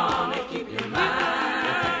harm to keep your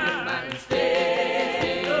mind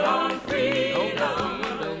stayed on freedom.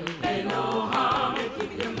 Ain't no harm to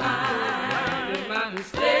keep your mind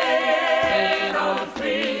stayed on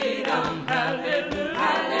freedom. Hallelujah,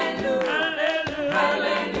 hallelujah,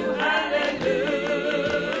 hallelujah, hallelujah.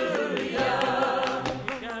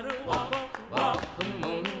 You gotta walk, come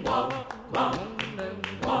on, walk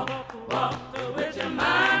with your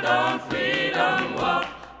mind on freedom. Walk,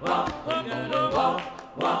 you gotta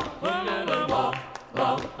walk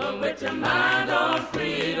with your mind on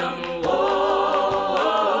freedom.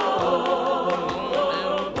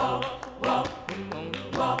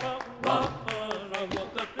 I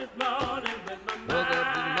woke up this morning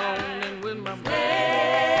with my mind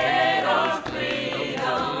stayed on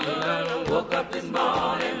freedom. Woke up this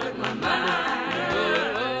morning with my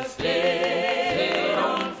mind stayed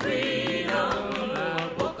on freedom.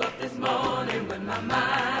 Woke up this morning with my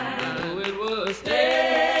mind, it was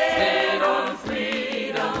stayed on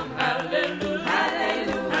freedom. Hallelujah,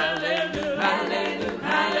 hallelujah, hallelujah,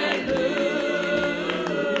 hallelujah.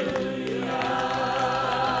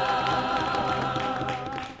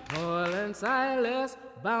 Paul and Silas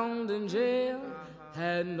bound in jail,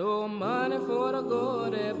 had no money for to go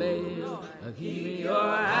their bail. Keep your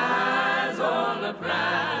eyes on the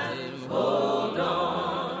prize. Hold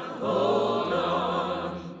on, hold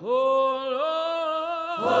on, hold on,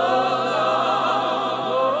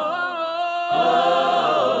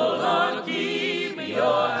 hold on. Keep your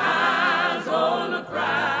eyes on the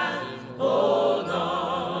prize.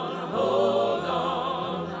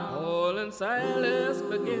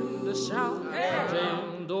 the shout.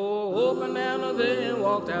 Jail door open and they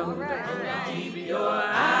walked out. Keep your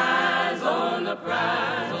eyes on the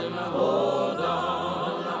prize and hold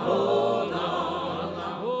on, hold on,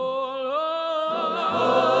 hold on,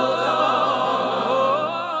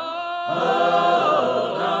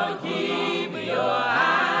 hold on. Keep your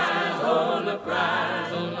eyes on the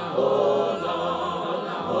prize and hold on,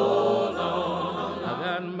 hold on. I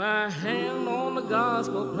got my hand on the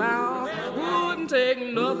gospel plow. Wouldn't take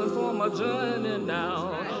nothing for my journey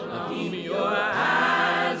now. Keep your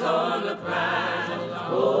eyes on the prize and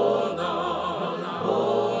hold on,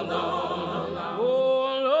 hold on,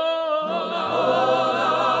 hold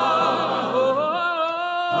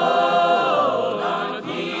on.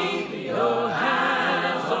 Keep your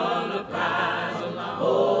eyes on the prize and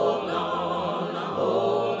hold on,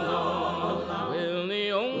 hold on. Well,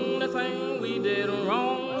 the only thing we did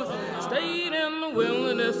wrong stayed in the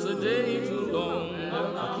wilderness a day too long.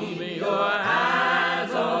 Keep your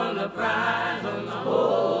eyes on the prize and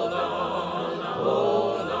hold on,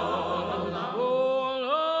 hold on, hold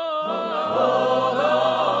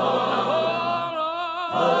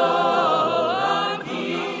on.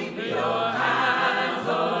 Keep your eyes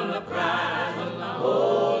on the prize and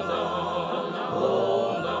hold on,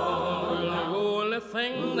 hold on. The only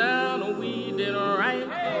thing that we did right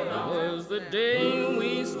was the day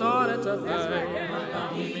we started to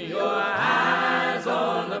fight. Keep your eyes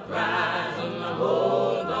on the prize and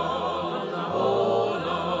hold on, hold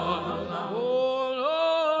on,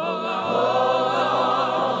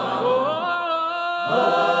 hold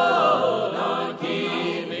on.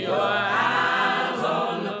 Keep your eyes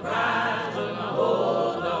on the prize and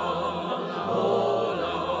hold on, hold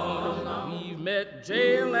on. We've met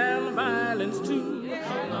jail and violence too,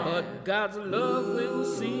 but God's love will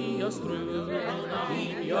see us through.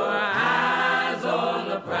 Keep your eyes on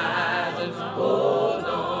the prize and hold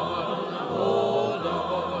on, hold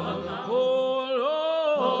on, hold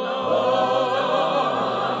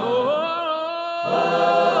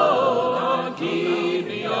on. Keep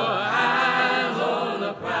your eyes on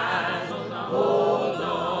the prize and hold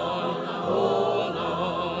on, hold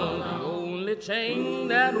on. The only chain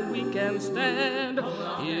that we can stand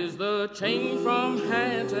is the chain from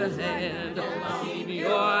hand to hand. Keep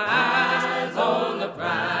your eyes on the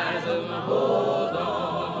prize and hold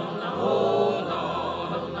on, hold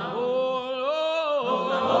on, hold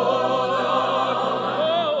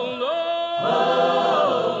on.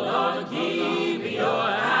 Keep your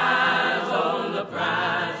eyes on the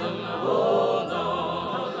prize and hold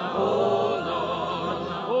on, hold on,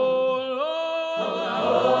 hold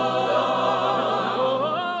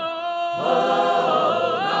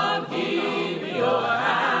on. Keep your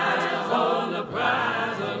eyes on the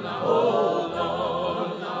prize and hold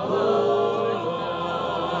on, hold on.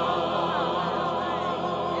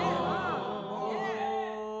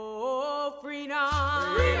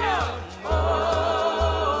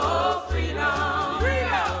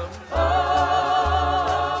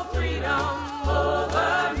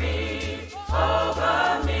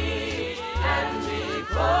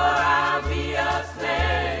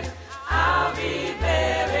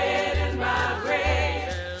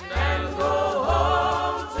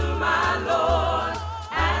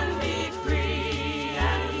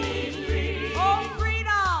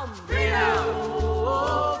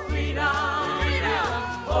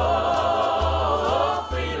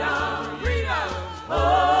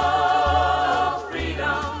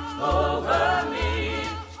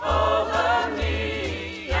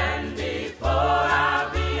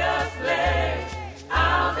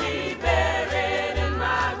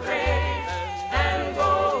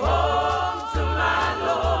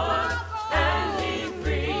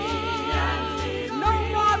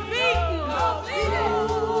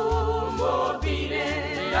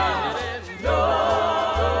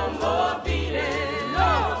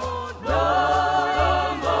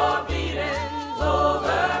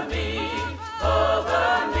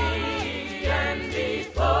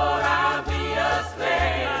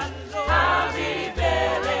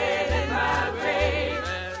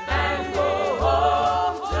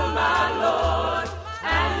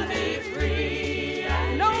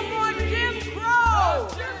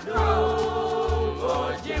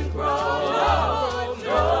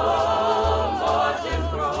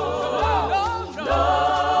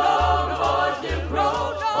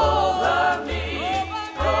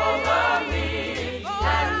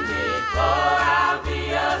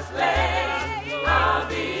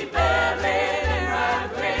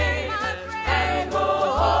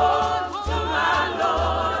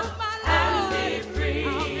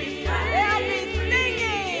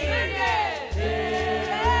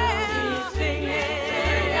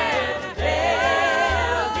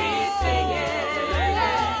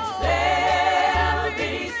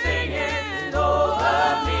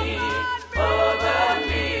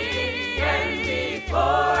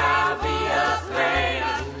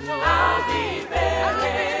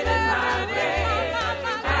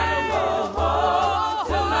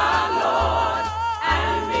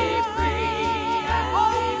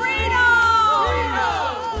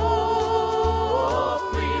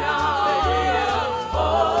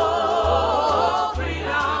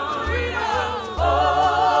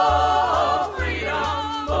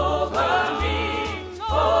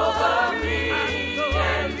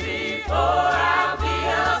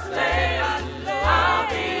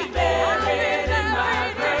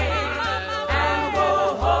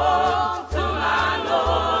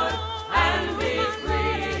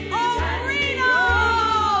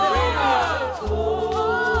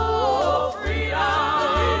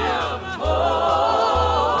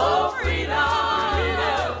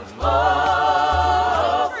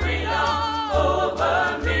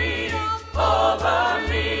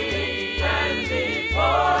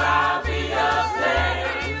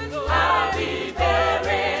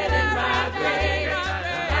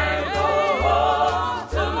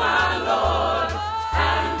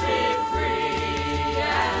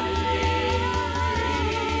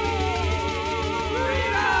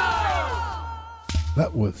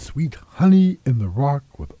 That was Sweet Honey in the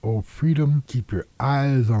Rock with Oh Freedom, Keep Your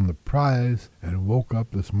Eyes on the Prize, and woke up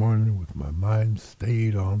this morning with my mind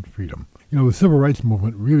stayed on freedom. You know, the Civil Rights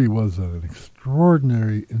Movement really was an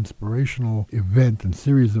extraordinary, inspirational event and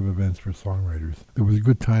series of events for songwriters. There was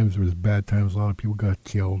good times, there was bad times, a lot of people got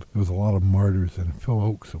killed, there was a lot of martyrs, and Phil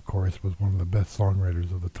Ochs, of course, was one of the best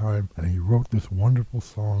songwriters of the time, and he wrote this wonderful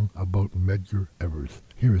song about Medgar Evers.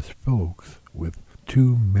 Here is Phil Ochs with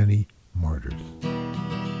Too Many Martyrs.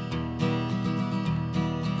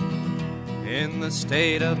 In the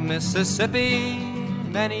state of Mississippi,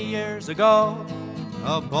 many years ago,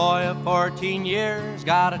 a boy of 14 years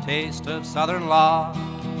got a taste of Southern law.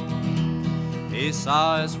 He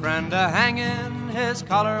saw his friend a-hangin', his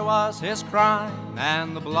color was his crime,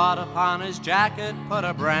 and the blood upon his jacket put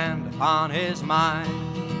a brand upon his mind.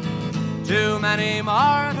 Too many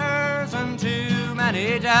martyrs and too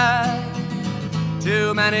many dead,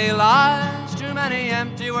 too many lies, too many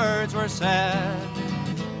empty words were said,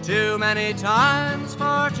 too many times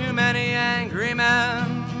for too many angry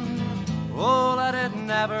men. Oh, let it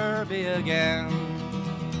never be again.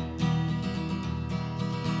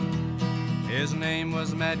 His name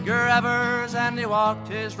was Medgar Evers, and he walked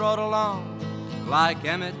his road alone, like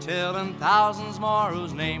Emmett Till and thousands more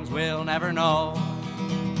whose names we'll never know.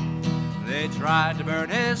 They tried to burn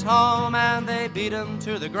his home and they beat him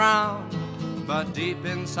to the ground, but deep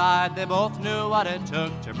inside they both knew what it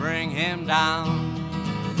took to bring him down.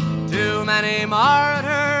 Too many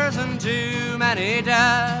martyrs and too many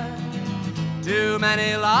dead, too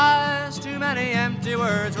many lies, too many empty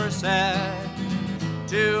words were said,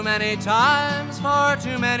 too many times for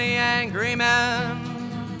too many angry men.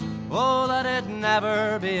 Oh, let it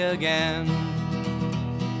never be again.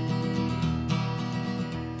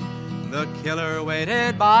 The killer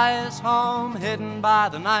waited by his home, hidden by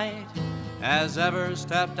the night, as Evers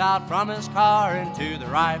stepped out from his car into the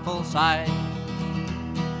rifle sight.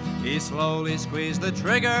 He slowly squeezed the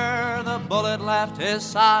trigger, the bullet left his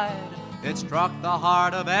side. It struck the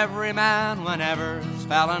heart of every man when Evers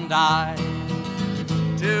fell and died.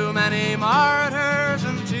 Too many martyrs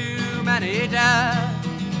and too many dead,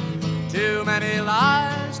 too many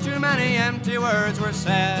lies, too many empty words were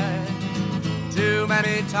said, too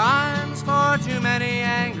many times for too many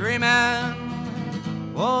angry men.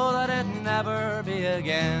 Oh, let it never be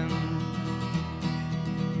again.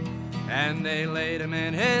 And they laid him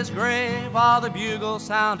in his grave while the bugle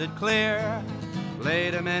sounded clear,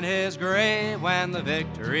 laid him in his grave when the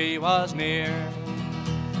victory was near.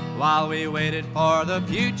 While we waited for the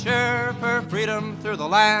future, for freedom through the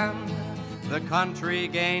land, the country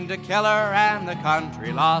gained a killer and the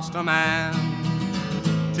country lost a man.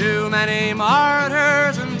 Too many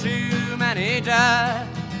martyrs and too many dead,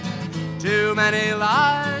 too many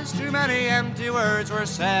lies, too many empty words were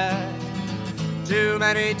said, too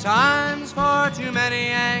many times for too many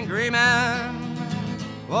angry men.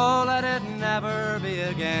 Oh, let it never be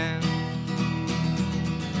again.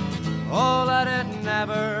 Oh, let it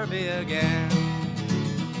never be again.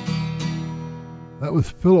 That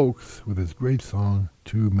was Phil Ochs with his great song,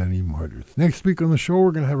 Too Many Martyrs. Next week on the show,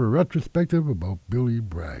 we're going to have a retrospective about Billy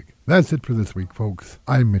Bragg. That's it for this week, folks.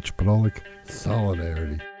 I'm Mitch Podolak.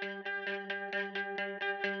 Solidarity.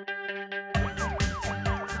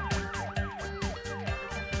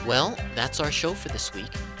 Well, that's our show for this week.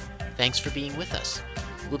 Thanks for being with us.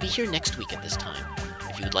 We'll be here next week at this time.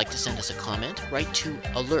 If you would like to send us a comment, write to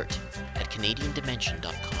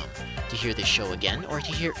alert@canadiandimension.com. To hear this show again or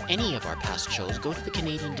to hear any of our past shows, go to the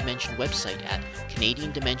Canadian Dimension website at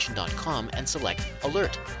canadiandimension.com and select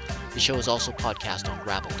Alert. The show is also podcast on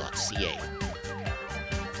rabble.ca.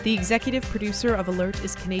 The executive producer of Alert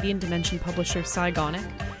is Canadian Dimension publisher Cy Gonick.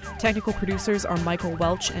 Technical producers are Michael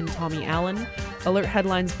Welch and Tommy Allen. Alert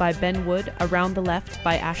headlines by Ben Wood. Around the Left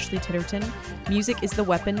by Ashley Titterton. Music is The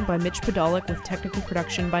Weapon by Mitch Podolak with technical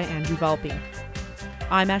production by Andrew Valpy.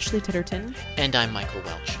 I'm Ashley Titterton. And I'm Michael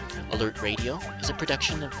Welch. Alert Radio is a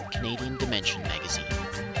production of Canadian Dimension magazine.